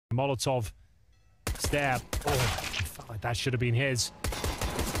Molotov stare. Oh, I felt like that should have been his.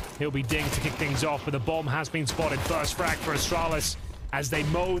 He'll be dinged to kick things off, but the bomb has been spotted. First frag for Astralis as they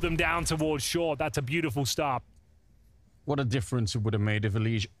mow them down towards short. That's a beautiful start. What a difference it would have made if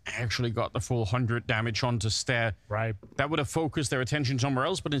Elige actually got the full 100 damage onto Stare. Right. That would have focused their attention somewhere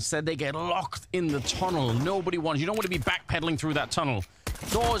else, but instead they get locked in the tunnel. Nobody wants... You don't want to be backpedaling through that tunnel.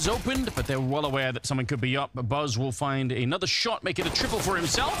 Doors opened, but they're well aware that someone could be up. Buzz will find another shot, make it a triple for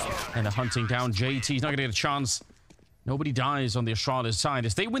himself. And they're hunting down JT. He's not going to get a chance. Nobody dies on the Astralis side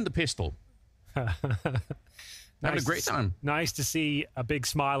as they win the pistol. Having a great time. Nice to see a big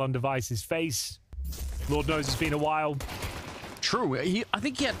smile on Dev1ce's face. Lord knows it's been a while. True. I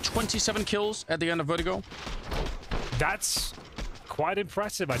think he had 27 kills at the end of Vertigo. That's quite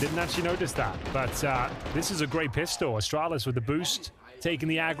impressive. I didn't actually notice that. But this is a great pistol. Astralis with the boost, taking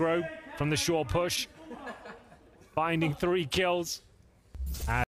the aggro from the short push, finding 3 kills.